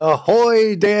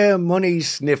Ahoy there, money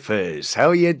sniffers. How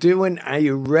are you doing? Are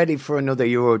you ready for another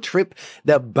Euro trip?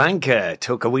 The banker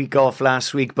took a week off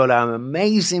last week, but our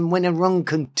amazing winning run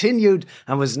continued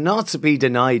and was not to be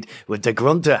denied, with the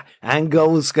grunter and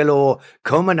goals galore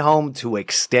coming home to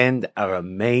extend our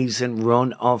amazing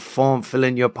run of form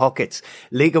filling your pockets.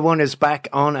 Liga 1 is back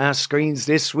on our screens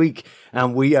this week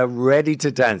and we are ready to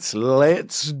dance.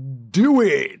 Let's do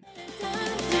it!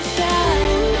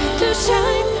 To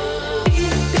shine.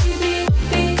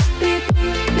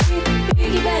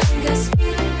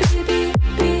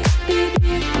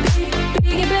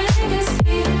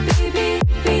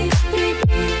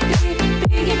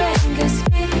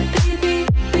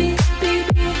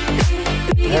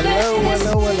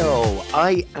 Hello.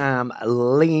 I am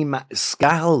Liam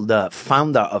Scahill, the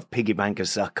founder of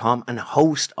piggybankers.com and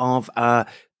host of our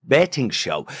betting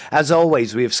show. As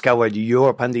always, we have scoured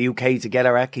Europe and the UK to get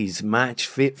our Ackies match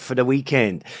fit for the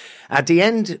weekend. At the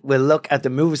end, we'll look at the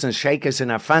movers and shakers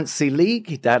in our fantasy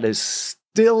league that is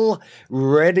still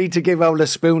ready to give out a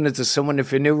spooner to someone.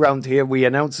 If you're new around here, we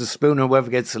announce a spooner whoever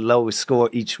gets the lowest score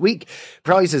each week,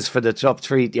 prizes for the top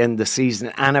three at the end of the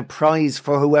season, and a prize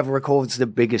for whoever records the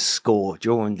biggest score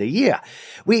during the year.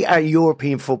 We are a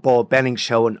European football betting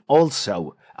show and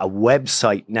also a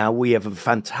website. Now, we have a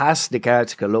fantastic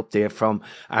article up there from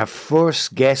our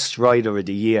first guest writer of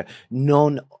the year,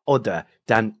 none other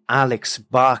than Alex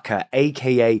Barker,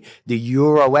 aka the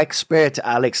Euro expert.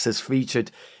 Alex has featured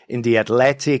in The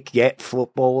Athletic, Yet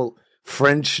Football,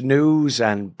 French News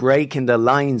and Breaking the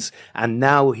Lines, and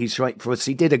now he's writing for us.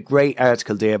 He did a great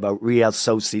article there about Real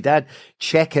Sociedad.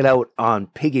 Check it out on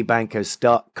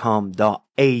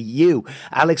piggybankers.com.au.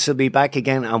 Alex will be back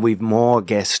again, and we've more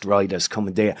guest writers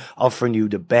coming there, offering you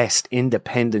the best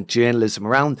independent journalism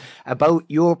around about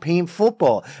European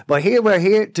football. But here we're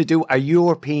here to do a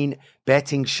European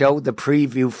betting show, the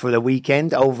preview for the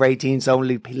weekend. Over 18s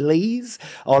only, please.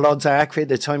 All odds are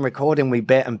accurate. At the time recording, we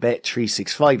bet and bet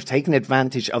 365, taking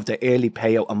advantage of the early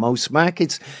payout on most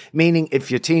markets, meaning if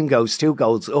your team goes 2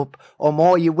 goals up or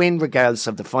more, you win regardless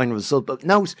of the final result. But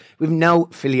note, we've no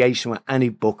affiliation with any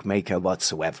bookmaker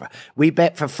whatsoever. We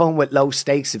bet for fun with low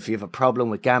stakes. If you have a problem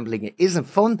with gambling, it isn't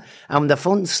fun. And when the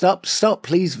fun stops,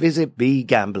 please visit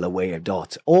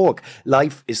begambleaware.org.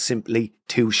 Life is simply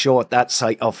too short. That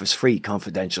site offers free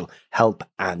confidential help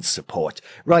and support.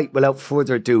 Right, without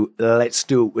further ado, let's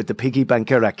do it with the Piggy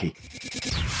Banker Aki.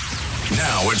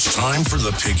 Now it's time for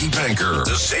the Piggy Banker,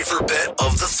 the safer bet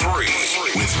of the three,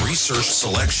 with research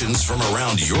selections from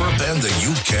around Europe and the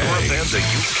UK.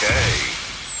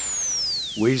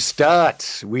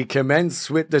 We commence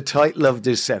with the title of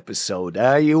this episode.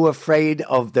 Are you afraid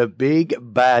of the big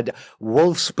bad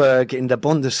Wolfsburg in the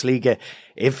Bundesliga?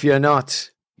 If you're not,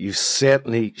 you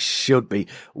certainly should be.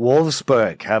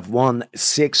 Wolfsburg have won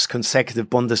 6 consecutive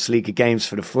Bundesliga games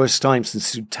for the first time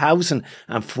since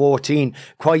 2014.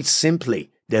 Quite simply,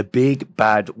 the big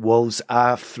bad Wolves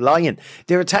are flying.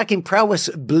 Their attacking prowess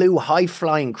blew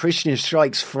high-flying Christian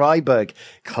Streich Freiburg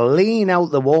clean out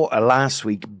the water last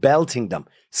week, belting them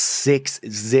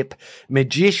 6-0.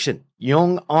 Magician,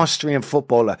 young Austrian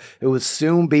footballer who will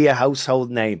soon be a household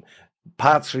name,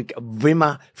 Patrick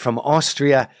Wimmer from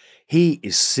Austria. He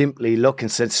is simply looking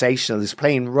sensational. He's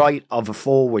playing right of a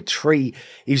forward 3.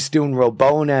 He's doing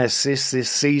Rabona assists this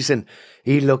season.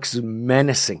 He looks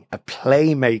menacing, a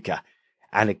playmaker,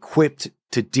 and equipped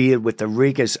to deal with the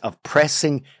rigours of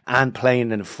pressing and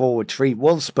playing in a forward 3.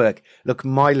 Wolfsburg look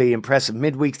mildly impressive.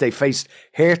 Midweek they faced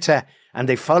Hertha and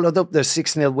they followed up their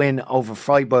 6-0 win over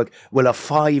Freiburg with a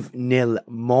 5-0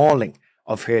 mauling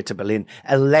of Hertha Berlin.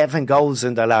 11 goals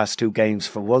in their last 2 games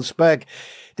for Wolfsburg.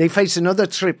 They face another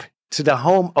trip to the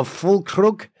home of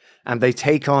Füllkrug and they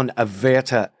take on a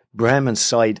Werder Bremen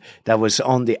side that was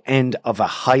on the end of a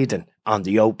hiding on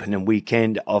the opening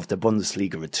weekend of the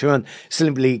Bundesliga return.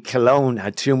 Simply Cologne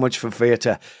had too much for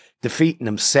Werder, defeating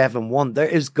them 7-1. There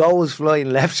is goals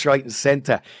flying left, right and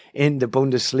centre in the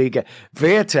Bundesliga.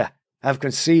 Werder have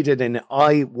conceded an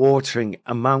eye-watering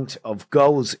amount of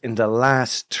goals in the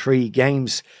last 3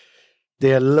 games.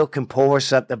 They're looking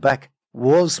porous at the back.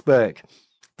 Wolfsburg,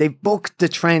 they've bucked the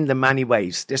trend in many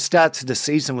ways. Their start to the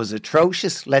season was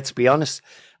atrocious, let's be honest.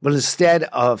 But instead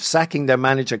of sacking their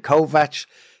manager Kovac,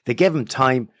 they gave him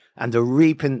time and they're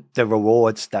reaping the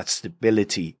rewards that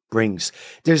stability brings.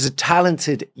 There's a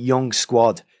talented young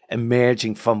squad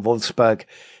emerging from Wolfsburg.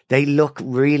 They look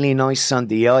really nice on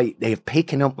the eye. They're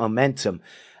picking up momentum.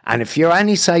 And if you're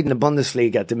any side in the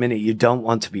Bundesliga at the minute, you don't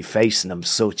want to be facing them.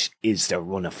 Such is their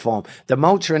run of form. The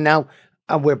motor now,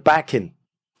 and we're backing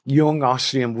young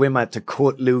Austrian Wimmer to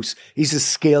cut loose. He's his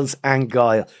skills and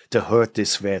guile to hurt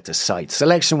this Werder side.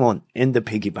 Selection 1 in the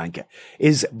piggy banker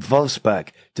is Wolfsburg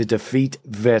to defeat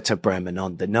Werder Bremen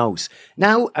on the nose.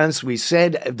 Now, as we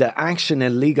said, the action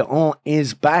in Ligue 1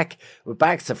 is back. We're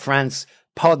back to France.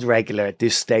 Pod regular at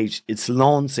this stage. It's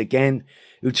Lens again,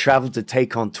 who travel to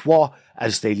take on Troyes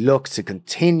as they look to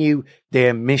continue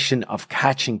their mission of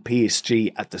catching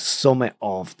PSG at the summit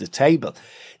of the table.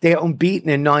 They are unbeaten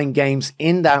in 9 games.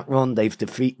 In that run, they've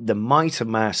defeated the might of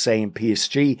Marseille and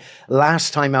PSG.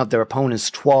 Last time out, their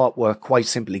opponents, Troyes, were quite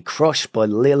simply crushed by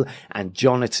Lille and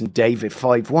Jonathan David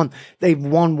 5-1. They've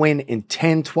one win in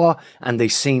 10 Troyes, and they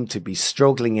seem to be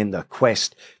struggling in their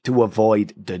quest to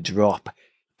avoid the drop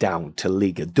down to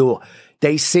Liga 2.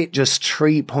 They sit just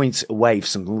 3 points away from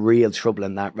some real trouble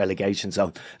in that relegation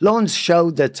zone. Lens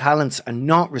showed that talents are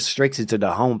not restricted to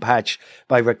the home patch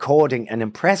by recording an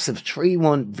impressive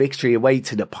 3-1 victory away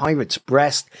to the Pirates'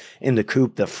 Brest in the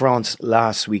Coupe de France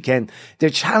last weekend.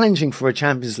 They're challenging for a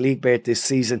Champions League berth this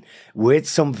season with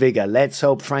some vigour. Let's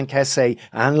hope Franck Kessie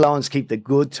and Lens keep the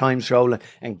good times rolling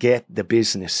and get the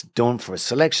business done for us.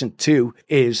 Selection 2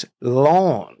 is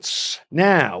Lens.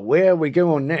 Now, where are we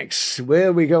going next?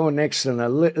 On a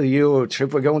little Euro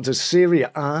trip, we're going to Serie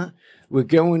A. We're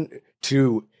going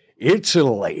to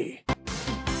Italy.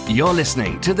 You're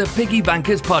listening to the Piggy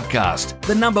Bankers Podcast,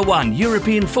 the #1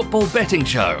 European football betting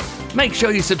show. Make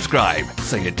sure you subscribe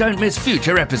so you don't miss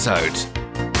future episodes.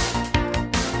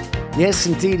 Yes,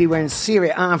 indeed, we're in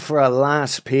Serie A for our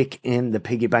last pick in the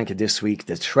Piggy Banker this week,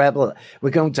 the treble.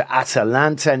 We're going to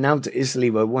Atalanta, now to Italy,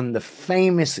 where one of the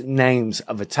famous names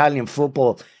of Italian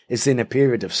football is in a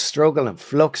period of struggle and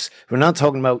flux. We're not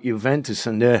talking about Juventus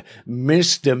and their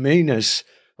misdemeanors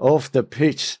off the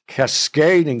pitch,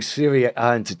 cascading Serie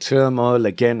A into turmoil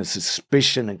again, of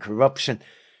suspicion and corruption.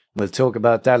 We'll talk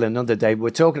about that another day. We're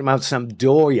talking about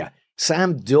Sampdoria.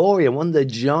 Sampdoria, one of the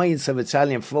giants of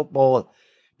Italian football.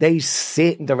 They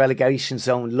sit in the relegation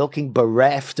zone looking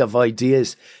bereft of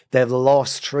ideas. They've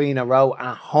lost 3 in a row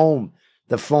at home.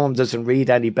 The form doesn't read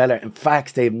any better. In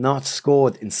fact, they've not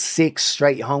scored in 6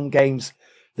 straight home games,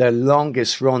 their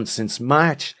longest run since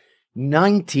March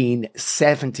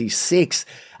 1976.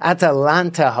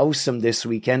 Atalanta host them this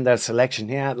weekend. Their selection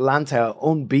here, Atalanta are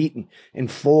unbeaten in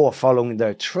 4 following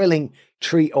their thrilling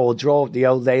 3-3 draw with the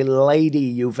old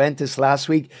lady Juventus last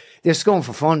week. They're scoring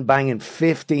for fun, banging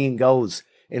 15 goals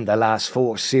in the last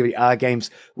 4 Serie A games.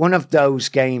 One of those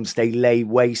games they lay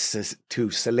waste to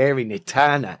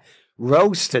Salernitana,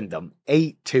 roasting them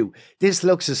 8-2. This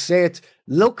looks as Sert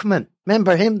Lookman.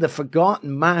 Remember him, the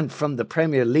forgotten man from the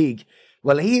Premier League?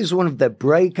 Well, he is one of the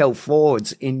breakout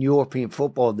forwards in European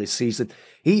football this season.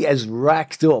 He has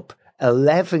racked up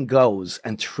 11 goals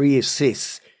and 3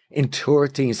 assists in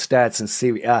 13 starts in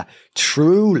Serie A.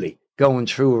 Truly going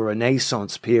through a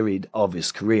renaissance period of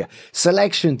his career.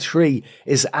 Selection 3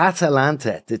 is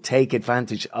Atalanta to take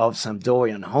advantage of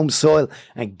Sampdoria on home soil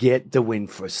and get the win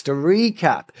for us. To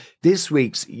recap, this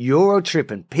week's Euro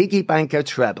trip and piggy banker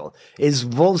treble is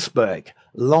Wolfsburg,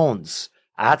 Lens,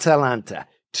 Atalanta,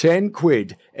 10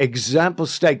 quid, example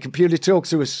stake. Computer, talk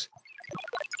to us.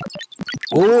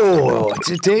 Oh, it's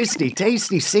a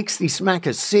tasty 60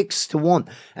 smacker, 6-1.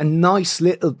 A nice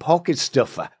little pocket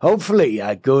stuffer. Hopefully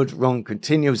a good run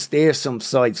continues. There's some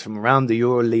sides from around the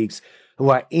Euro leagues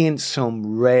who are in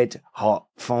some red hot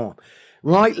form.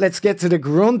 Right, let's get to the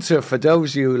grunter for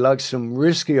those of you who like some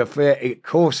riskier fare. It, of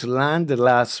course, landed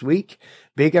last week.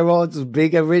 Bigger odds,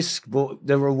 bigger risk, but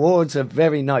the rewards are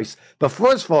very nice. But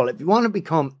first of all, if you want to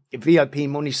become a VIP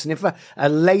money sniffer, a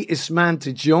latest man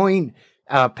to join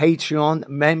our Patreon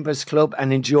members club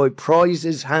and enjoy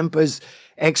prizes, hampers,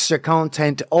 extra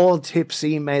content, all tips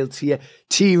emailed to you.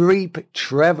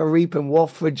 Trevor Reap in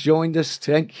Watford joined us.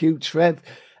 Thank you, Trev.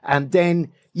 And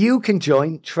then you can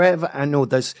join Trev and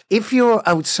others. If you're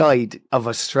outside of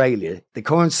Australia, the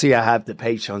currency I have the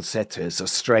Patreon set to is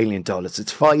Australian dollars.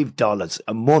 It's $5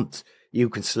 a month. You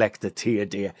can select the tier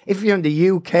there. If you're in the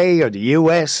UK or the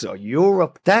US or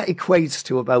Europe, that equates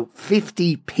to about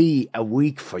 50p a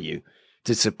week for you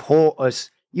to support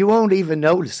us. You won't even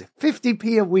notice it.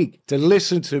 50p a week to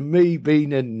listen to me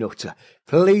being a nutter.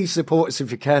 Please support us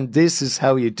if you can. This is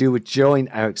how you do it. Join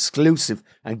our exclusive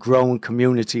and growing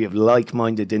community of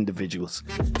like-minded individuals.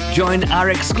 Join our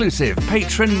exclusive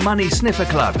Patron Money Sniffer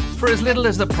Club for as little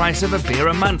as the price of a beer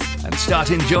a month and start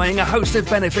enjoying a host of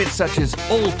benefits such as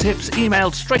all tips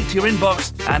emailed straight to your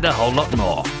inbox and a whole lot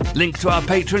more. Link to our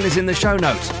Patreon is in the show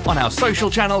notes, on our social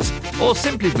channels, or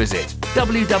simply visit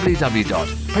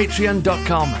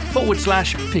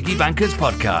www.patreon.com/Piggy Bankers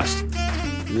Podcast.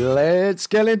 Let's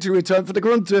get into it. Time for the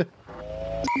grunter.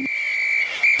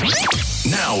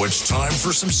 Now it's time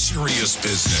for some serious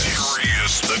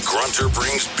business. The Grunter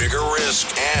brings bigger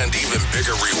risk and even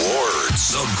bigger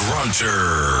rewards. The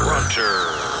Grunter.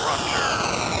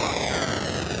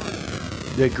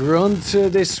 The Grunter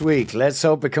this week. Let's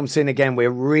hope it comes in again. We're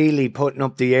really putting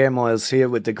up the air miles here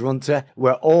with the Grunter.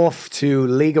 We're off to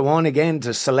Liga 1 again,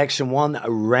 to Selection 1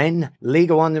 Rennes.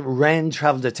 Liga 1 Rennes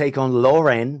travelled to take on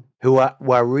Lorient, who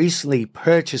were recently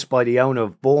purchased by the owner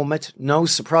of Bournemouth. No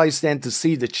surprise then to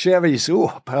see the Cherries,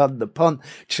 pardon the pun,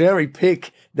 cherry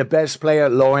pick the best player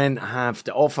Lorient have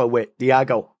to offer, with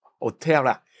Diogo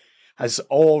Otero has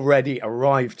already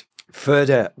arrived,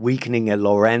 further weakening a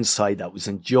Lorient side that was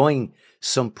enjoying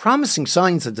some promising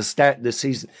signs at the start of the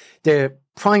season. The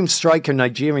prime striker,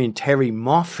 Nigerian Terry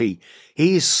Moffi,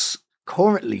 he's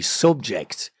currently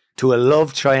subject to a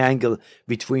love triangle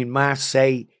between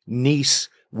Marseille, Nice,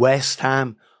 West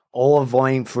Ham, all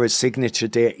vying for a signature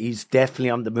there. He's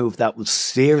definitely on the move. That will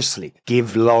seriously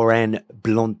give Lorient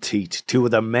blunt teeth. Two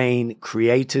of their main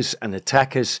creators and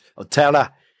attackers, Otero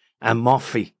and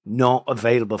Moffi, not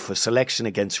available for selection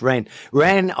against Rennes.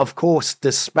 Rennes, of course,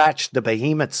 dispatched the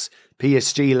behemoths,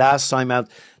 PSG, last time out.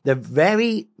 They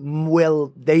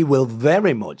will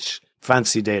very much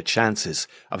fancy their chances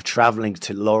of travelling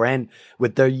to Lorient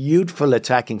with their youthful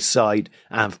attacking side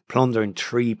and plundering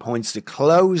 3 points to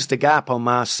close the gap on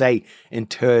Marseille in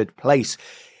third place.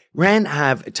 Rennes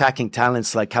have attacking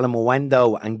talents like Callum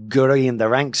Owendo and Gurry in the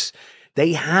ranks.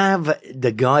 They have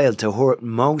the guile to hurt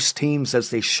most teams,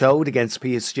 as they showed against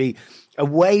PSG.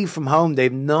 Away from home,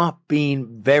 they've not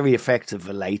been very effective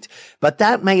of late, but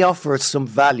that may offer us some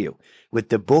value, with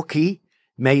the bookie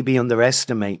maybe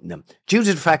underestimating them, due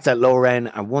to the fact that Lorient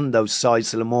are one of those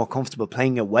sides that are more comfortable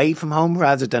playing away from home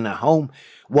rather than at home.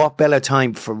 What better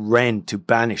time for Rennes to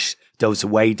banish those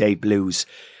away day blues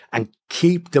and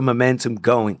keep the momentum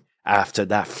going after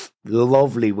that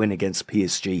lovely win against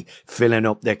PSG, filling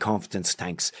up their confidence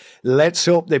tanks. Let's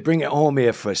hope they bring it home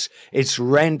here for us. It's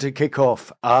Rennes to kick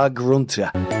off our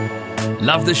Grunter.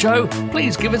 Love the show?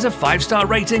 Please give us a 5-star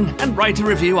rating and write a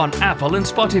review on Apple and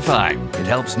Spotify. It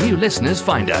helps new listeners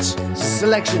find us.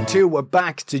 Selection 2, we're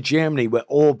back to Germany with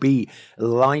RB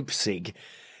Leipzig,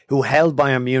 who held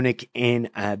Bayern Munich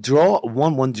in a draw, a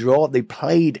 1-1 draw. They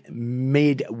played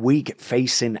midweek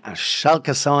facing a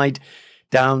Schalke side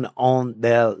down on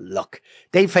their luck.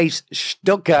 They face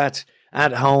Stuttgart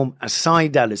at home, a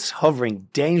side that is hovering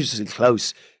dangerously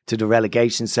close to the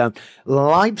relegation zone.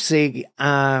 Leipzig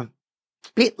are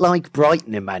a bit like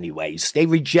Brighton in many ways. They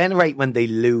regenerate when they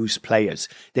lose players.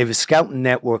 They have a scouting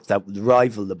network that would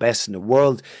rival the best in the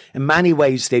world. In many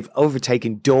ways, they've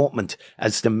overtaken Dortmund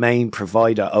as the main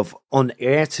provider of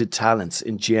unearthed talents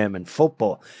in German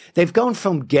football. They've gone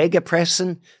from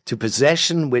gegenpressing to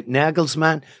possession with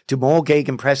Nagelsmann, to more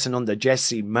gegenpressing under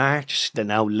Jesse Marsch, the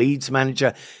now Leeds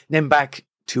manager, then back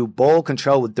to ball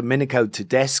control with Domenico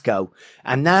Tedesco,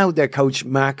 and now their coach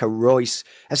Marco Reus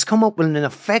has come up with an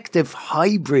effective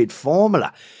hybrid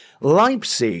formula.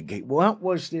 Leipzig, what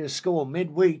was their score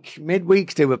midweek?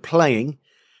 Midweek they were playing.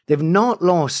 They've not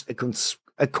lost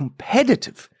a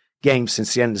competitive game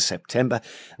since the end of September.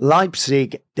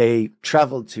 Leipzig, they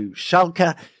travelled to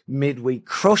Schalke midweek,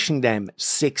 crushing them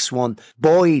 6-1,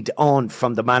 buoyed on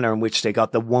from the manner in which they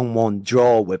got the 1-1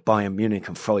 draw with Bayern Munich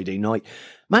on Friday night.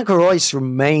 Marco Reus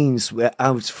remains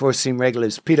without first-team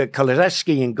regulars Peter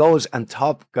Kulusevski in goals and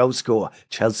top goal scorer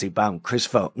Chelsea-bound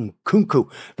Christopher Nkunku.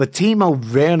 But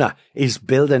Timo Werner is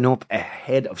building up a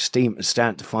head of steam and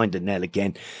starting to find the net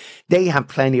again. They have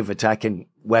plenty of attacking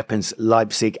weapons,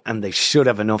 Leipzig, and they should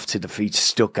have enough to defeat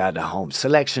Stuttgart at home.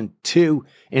 Selection 2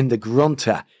 in the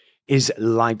Grunter is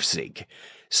Leipzig.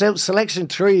 So selection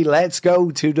 3, let's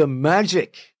go to the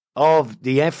magic of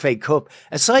the FA Cup.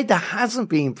 A side that hasn't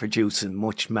been producing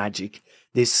much magic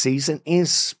this season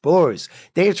is Spurs.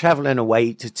 They're travelling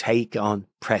away to take on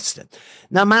Preston.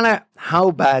 No matter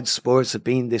how bad Spurs have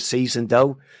been this season,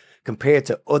 though, compared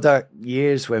to other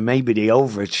years where maybe they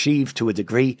overachieved to a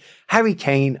degree, Harry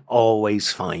Kane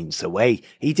always finds a way.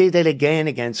 He did it again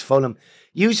against Fulham.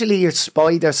 Usually your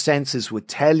spider senses would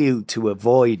tell you to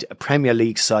avoid a Premier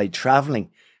League side travelling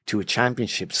to a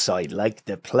Championship side like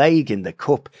the plague in the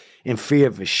Cup in fear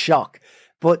of a shock.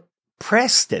 But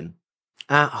Preston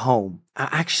at home are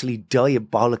actually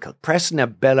diabolical. Preston are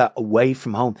better away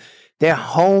from home. Their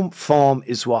home form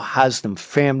is what has them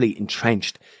firmly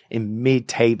entrenched in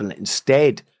mid-table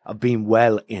instead of being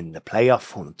well in the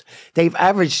playoff hunt. They've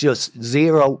averaged just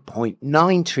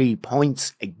 0.93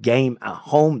 points a game at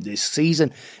home this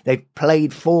season. They've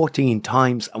played 14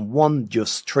 times and won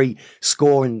just 3,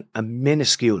 scoring a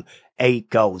minuscule 8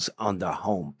 goals on their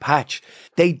home patch.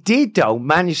 They did, though,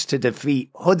 manage to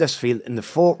defeat Huddersfield in the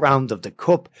 4th round of the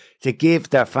Cup to give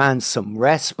their fans some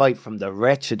respite from the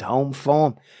wretched home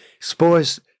form.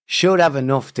 Spurs should have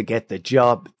enough to get the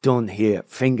job done here,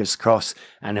 fingers crossed,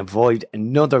 and avoid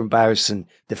another embarrassing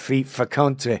defeat for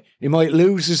Conte. He might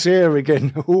lose his hair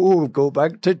again. Oh, go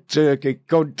back to Turkey,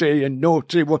 Conte, and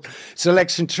naughty one.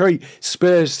 Selection 3,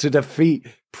 Spurs to defeat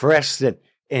Preston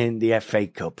in the FA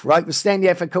Cup. Right, we're staying in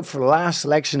the FA Cup for the last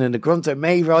selection, and the grunter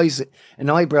may rise an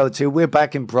eyebrow too. We're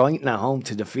back in Brighton at home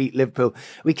to defeat Liverpool.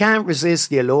 We can't resist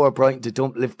the allure of Brighton to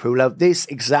dump Liverpool out. This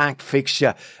exact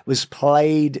fixture was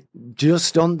played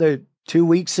just under 2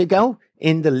 weeks ago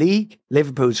in the league.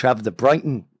 Liverpool travelled to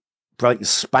Brighton. Brighton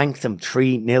spanked them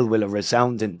 3-0 with a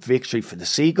resounding victory for the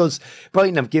Seagulls.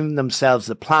 Brighton have given themselves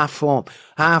the platform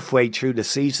halfway through the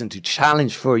season to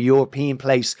challenge for a European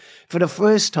place for the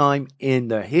first time in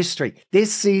their history.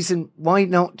 This season, why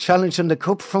not challenge on the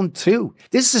cup front too?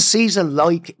 This is a season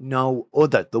like no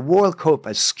other. The World Cup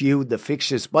has skewed the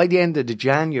fixtures. By the end of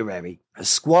January, a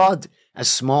squad as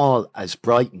small as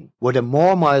Brighton would have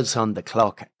more miles on the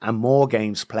clock and more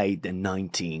games played than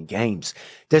 19 games.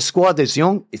 Their squad is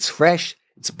young, it's fresh,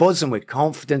 it's buzzing with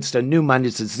confidence. Their new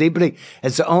manager Zibri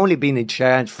has only been in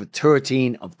charge for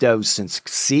 13 of those since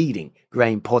succeeding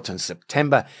Graham Potter in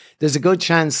September. There's a good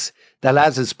chance that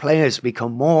as his players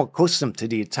become more accustomed to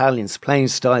the Italians' playing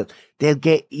style, they'll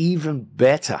get even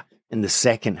better in the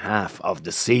second half of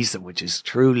the season, which is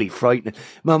truly frightening.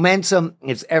 Momentum,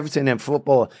 it's everything in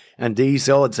football, and these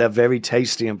odds are very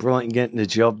tasty, and Brighton getting the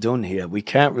job done here. We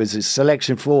can't resist.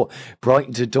 Selection 4,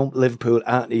 Brighton to dump Liverpool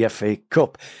at the FA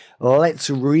Cup. Let's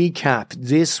recap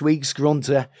this week's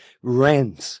grunter.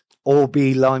 Rennes, OB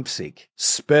Leipzig,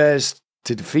 Spurs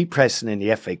to defeat Preston in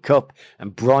the FA Cup,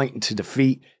 and Brighton to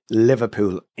defeat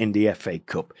Liverpool in the FA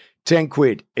Cup. 10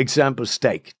 quid, example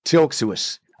stake. Talk to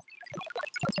us.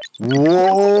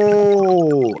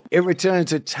 Whoa! It returned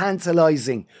to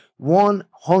tantalising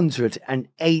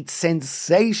 108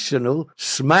 sensational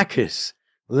smackers.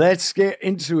 Let's get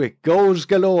into it. Goals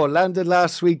galore. Landed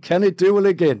last week. Can it do it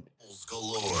again? Goals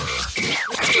galore.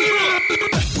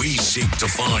 We seek to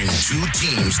find 2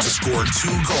 teams to score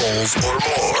 2 goals or more.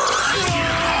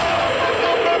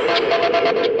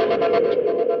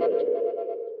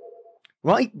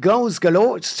 Right, goals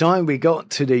galore. It's time we got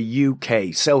to the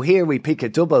UK. So here we pick a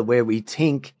double where we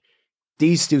think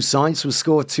these 2 sides will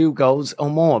score 2 goals or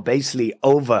more, basically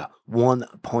over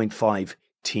 1.5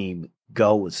 team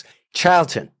goals.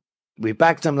 Charlton, we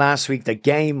backed them last week. The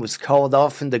game was called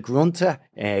off in the grunter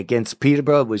against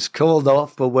Peterborough. It was called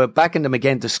off, but we're backing them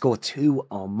again to score 2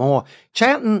 or more.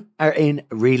 Charlton are in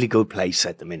a really good place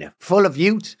at the minute, full of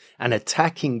youth and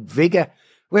attacking vigour.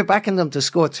 We're backing them to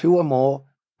score 2 or more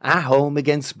at home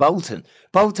against Bolton.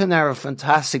 Bolton are a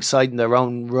fantastic side in their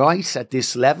own right at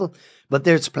this level, but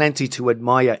there's plenty to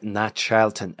admire in that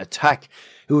Charlton attack,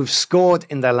 who have scored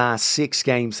in their last 6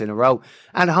 games in a row.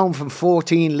 At home from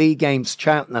 14 league games,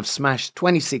 Charlton have smashed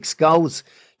 26 goals.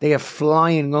 They are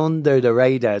flying under the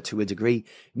radar to a degree,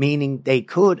 meaning they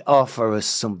could offer us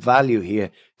some value here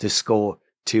to score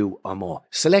 2 or more.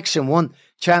 Selection 1,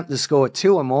 Charlton to score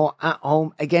 2 or more at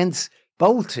home against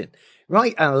Bolton.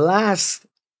 Right, and last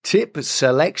tip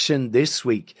selection this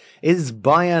week is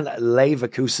Bayern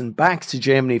Leverkusen back to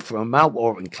Germany for a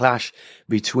mouth-watering clash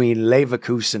between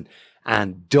Leverkusen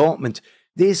and Dortmund.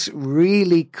 This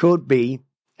really could be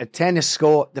a tennis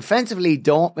score. Defensively,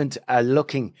 Dortmund are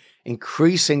looking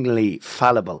increasingly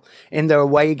fallible. In their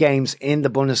away games in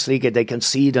the Bundesliga, they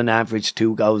concede on average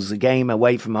 2 goals a game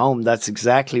away from home. That's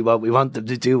exactly what we want them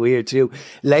to do here too.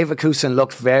 Leverkusen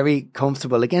looked very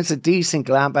comfortable against a decent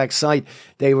Gladbach side.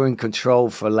 They were in control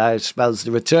for large spells.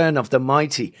 The return of the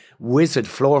mighty wizard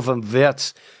Florian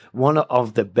Wirtz, one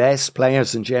of the best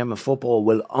players in German football,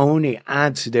 will only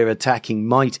add to their attacking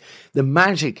might. The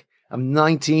magic of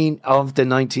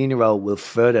 19-year-old will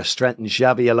further strengthen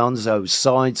Xabi Alonso's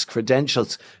side's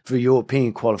credentials for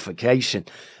European qualification.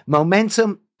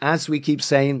 Momentum, as we keep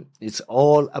saying, it's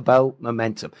all about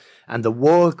momentum. And the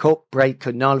World Cup break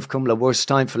could not have come at a worse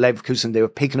time for Leverkusen. They were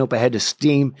picking up a head of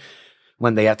steam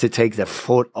when they had to take their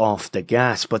foot off the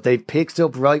gas. But they picked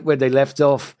up right where they left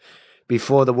off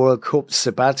before the World Cup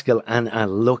sabbatical and are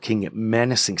looking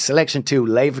menacing. Selection 2,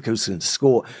 Leverkusen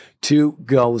score 2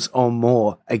 goals or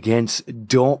more against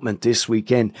Dortmund this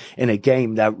weekend in a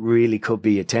game that really could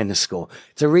be a tennis score.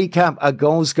 To recap, a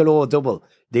goals galore double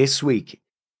this week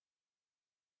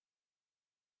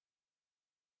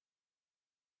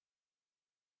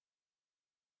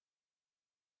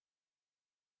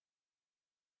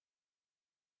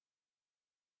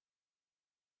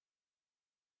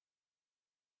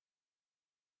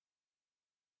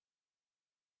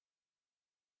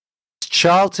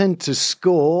Charlton to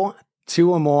score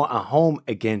 2 or more at home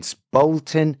against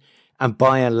Bolton, and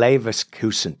Bayer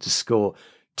Leverkusen to score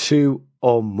 2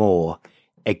 or more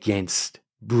against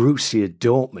Borussia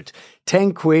Dortmund.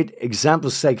 10 quid,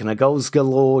 examples taken, a goals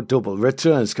galore double.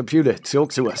 Returns, computer,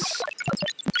 talk to us.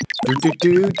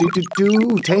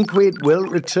 10 quid will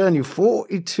return you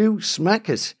 42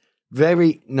 smackers.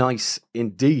 Very nice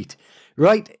indeed.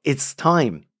 Right, it's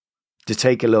time to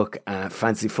take a look at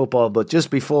fantasy football. But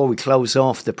just before we close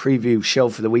off the preview show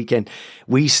for the weekend,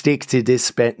 we stick to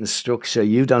this betting structure.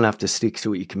 You don't have to stick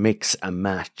to it. You can mix and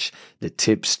match the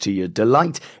tips to your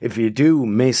delight. If you do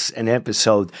miss an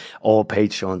episode, all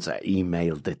patrons are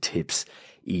emailed the tips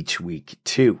each week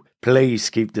too.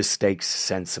 Please keep the stakes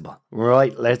sensible.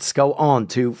 Right, let's go on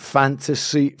to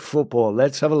fantasy football.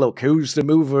 Let's have a look. Who's the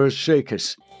mover or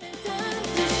shakers?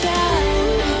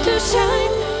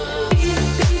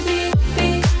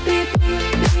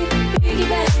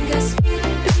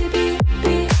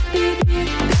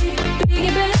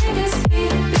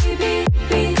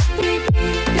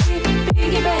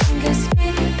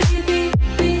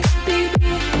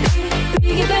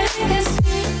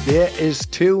 There is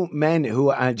 2 men who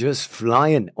are just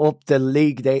flying up the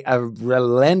league. They are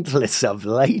relentless of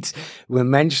late. We'll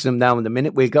mention them now in a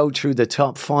minute. We'll go through the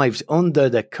top 5s under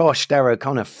the cosh. Dara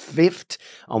O'Connor 5th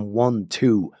on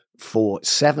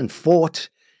 1247. 4th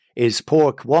is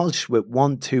Pork Walsh with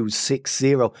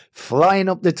 1260. Flying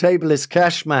up the table is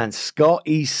Cashman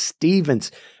Scotty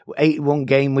Stevens. 81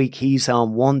 game week, he's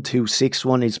on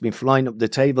 1261. He's been flying up the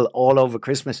table all over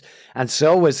Christmas. And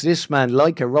so is this man,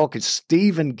 like a rocket,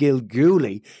 Stephen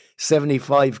Gilgooly,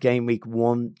 75 game week,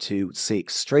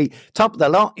 1263. Top of the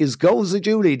lot is Goals of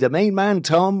Julie, the main man,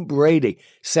 Tom Brady,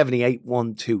 78,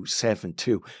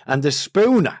 1272. And the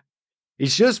Spooner,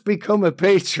 he's just become a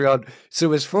Patreon,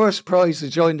 so his first prize to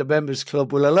join the members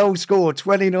club will a low score,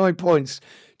 29 points.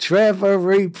 Trevor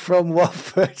Reap from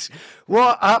Watford.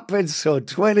 What happened, son?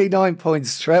 29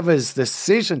 points. Trevor's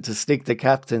decision to stick the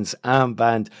captain's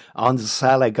armband on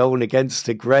Salah going against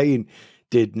the grain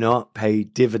did not pay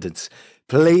dividends.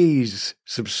 Please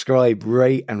subscribe,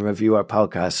 rate and review our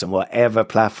podcast on whatever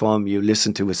platform you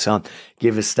listen to us on.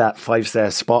 Give us that 5-star.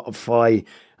 Spotify,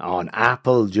 on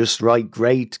Apple, just right,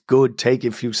 great, good, take a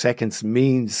few seconds,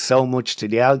 means so much to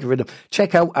the algorithm.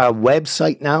 Check out our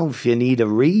website now if you need a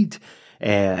read.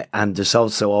 And there's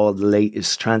also all the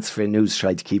latest transfer news,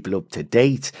 try to keep it up to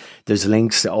date. There's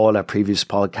links to all our previous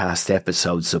podcast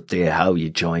episodes up there, how you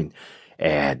join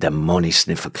the Money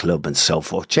Sniffer Club and so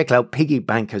forth. Check out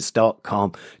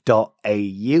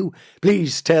piggybankers.com.au.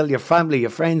 Please tell your family, your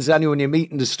friends, anyone you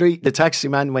meet in the street, the taxi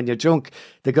man when you're drunk,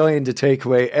 the guy in the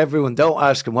takeaway, everyone. Don't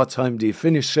ask him what time do you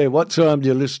finish. Say, what time do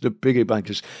you listen to Piggy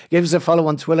Bankers? Give us a follow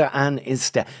on Twitter and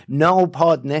Insta. No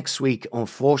pod next week,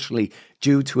 unfortunately,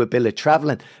 due to a bit of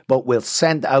travelling, but we'll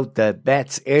send out the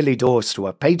bets early doors to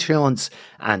our Patreons,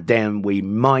 and then we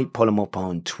might put them up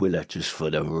on Twitter just for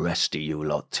the rest of you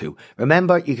lot too.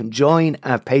 Remember, you can join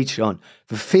our Patreon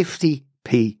for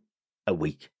 50p a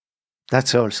week.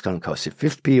 That's all it's going to cost you,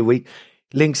 50p a week.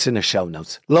 Links in the show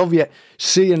notes. Love you.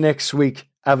 See you next week.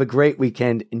 Have a great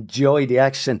weekend. Enjoy the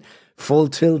action. Full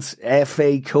tilts,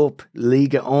 FA Cup,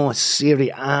 Liga 1, Serie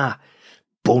A,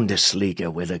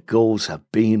 Bundesliga, where the goals have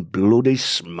been bloody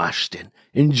smashed in.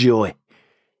 Enjoy.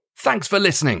 Thanks for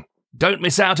listening. Don't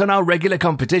miss out on our regular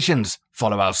competitions.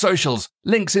 Follow our socials,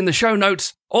 links in the show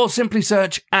notes, or simply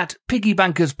search at Piggy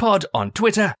Bankers Pod on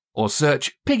Twitter, or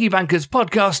search Piggy Bankers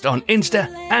Podcast on Insta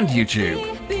and YouTube.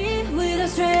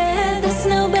 There's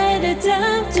no better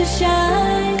time to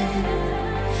shine.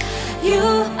 You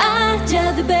are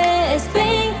just the best,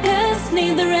 bankers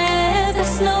need the rest.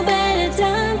 There's no better